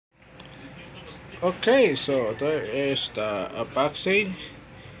Okay, so there is the unboxing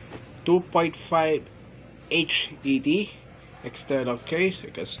 2.5 HDD external case.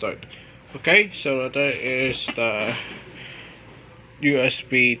 You can start. Okay, so there is the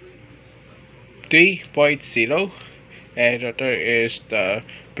USB 3.0, and there is the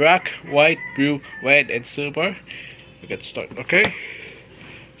black, white, blue, red, and silver. You can start. Okay,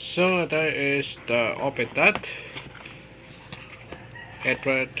 so there is the open that, and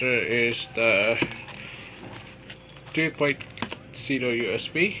there is the 3.0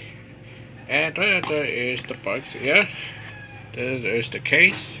 USB, and there is the box here. There is the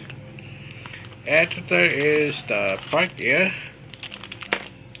case, and there is the part here,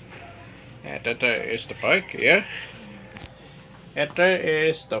 and there is the part here, and there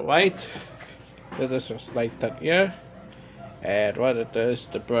is the white. This is like that here, and what it is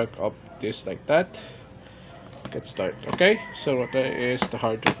the back of this like that. Get started. Okay, so there is the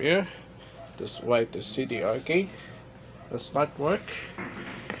hard drive here. This white is CDR key. Does not work.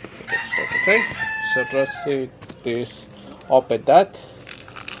 Get started. Okay, so let's see this. Open that.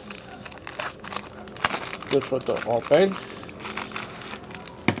 Good for the open.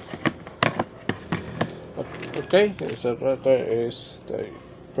 Okay, so there is the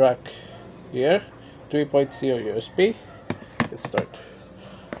back here. 3.0 USB. Let's start.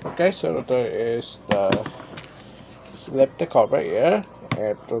 Okay, so there is the slip the cover here,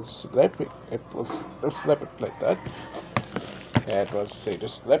 and we'll slip it. We'll slip it like that, and we'll see the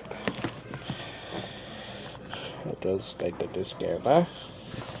slip. It was like the disc scanner,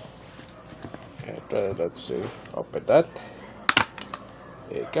 and let's see, open that.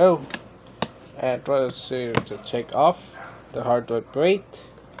 There you go. And let's see to take off the hard drive plate.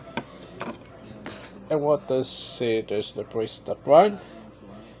 And what does see? There's the brace that run.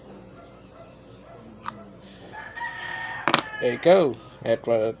 There you go. And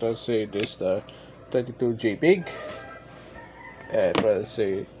let's see, this the 32G big. And let's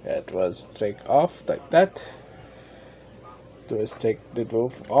see, it was take off like that. Let's take the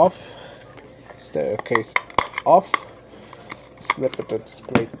roof off, staircase off, slip it and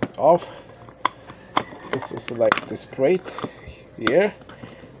spray off. This is like the spray here.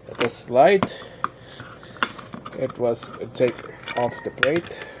 The slide. It was take off the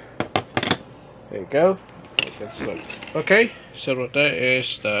plate. There you go. Okay, so there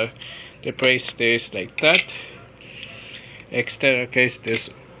is the brace stays like that. External case is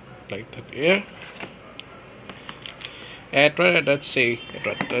like that here. And let's see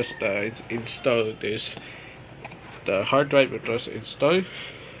what does the install this. The hard drive it was installed,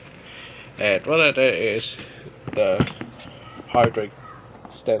 and what there is the hard drive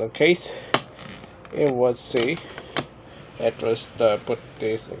external case. It was see it was the put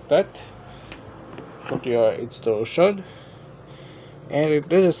this like that. Put your installation, and it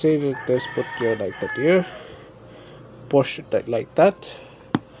doesn't say that this put your like that here. Push it like that.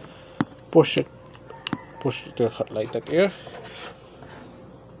 Push it like that here,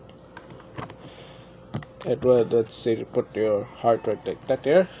 and let's say put your hard drive like that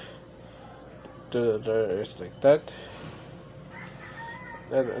here. There is like that.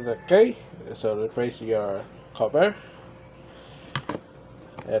 And okay, so replace your cover.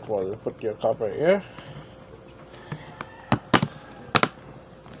 And we'll put your cover here.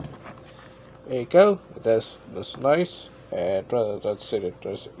 There you go. That's nice. And let's say that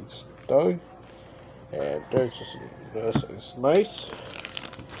this is done. And this is nice.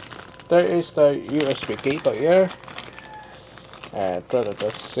 There is the USB cable here, and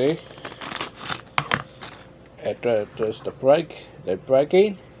let's see. And there's the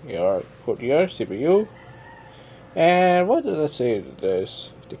bragging. Put your CPU. And what does it say? There's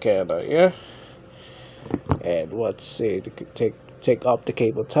the camera here. And let's see. Take off the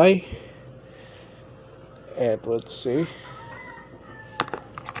cable tie. And let's see.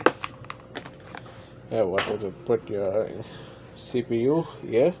 And what does it put your CPU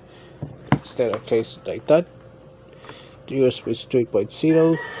here? Instead of case like that. The USB is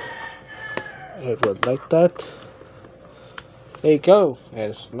 3.0. And one like that. There you go.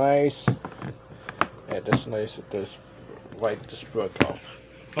 And it's nice. And it's nice that this white just broke off.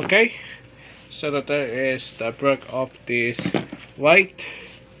 Okay. So that there is the break of this white.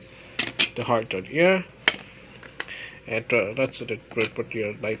 The hard drive here. And that's it. Put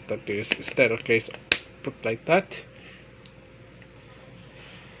your like that is instead of case. Put like that,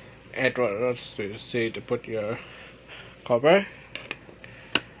 and let's see to put your cover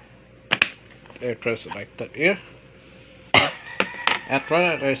and press it like that here. And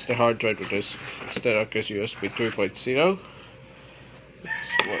there's the hard drive with this instead of this USB 3.0.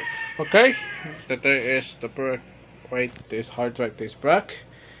 Okay, that there is the black, this hard drive, this black,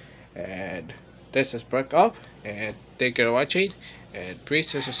 and this is Brock up, and thank you for watching, and please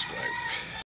subscribe.